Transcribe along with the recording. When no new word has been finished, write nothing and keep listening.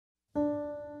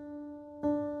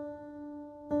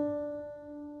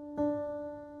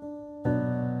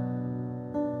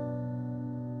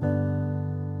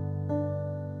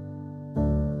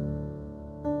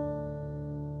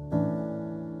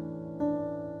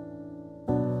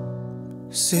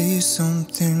Say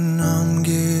something, I'm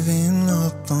giving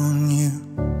up on you.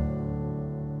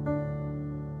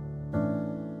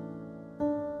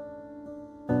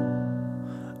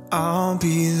 I'll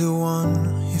be the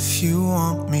one if you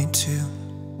want me to.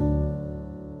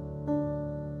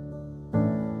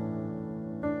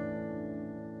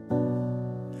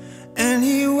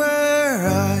 Anywhere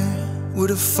I would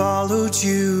have followed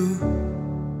you.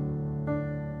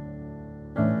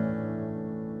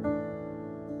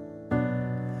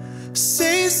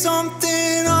 Say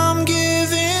something, I'm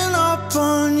giving up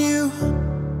on you.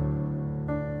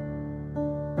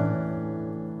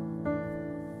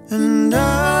 And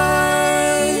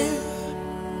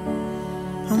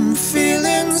I'm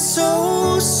feeling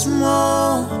so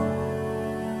small.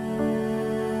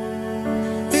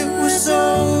 It was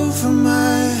over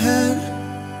my head.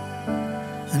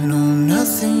 I know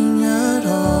nothing at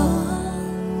all.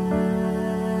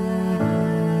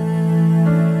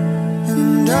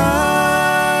 And I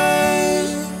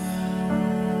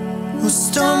will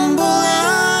stumble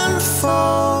and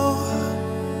fall.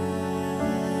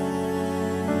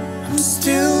 I'm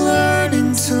still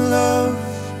learning to love,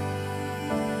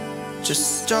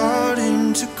 just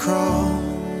starting to crawl.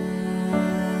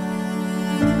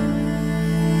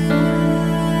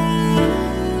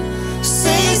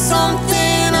 Say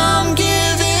something, I'm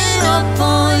giving up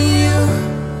on you.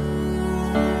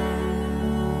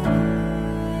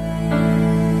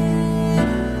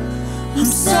 I'm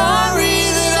sorry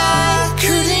that I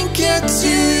couldn't get to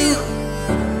you.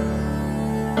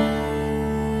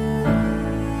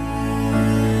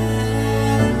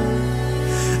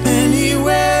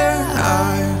 Anywhere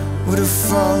I would have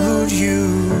followed you.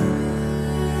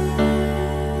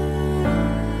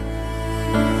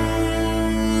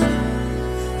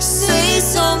 Say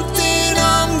something,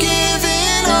 I'm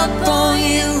giving up on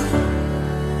you.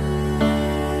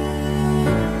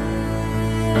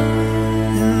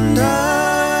 And I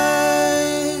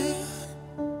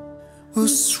will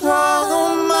swallow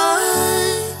my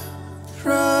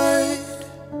pride.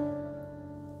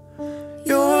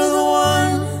 You're the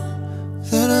one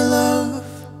that I love,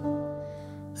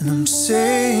 and I'm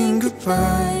saying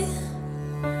goodbye.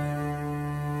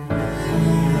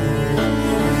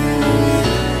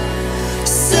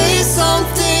 Say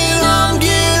something, I'm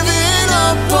giving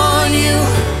up on you.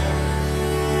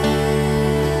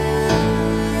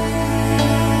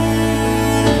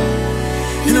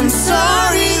 And I'm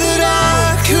sorry that I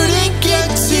couldn't get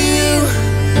to you.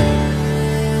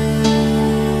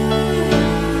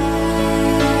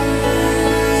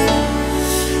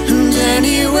 And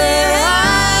anywhere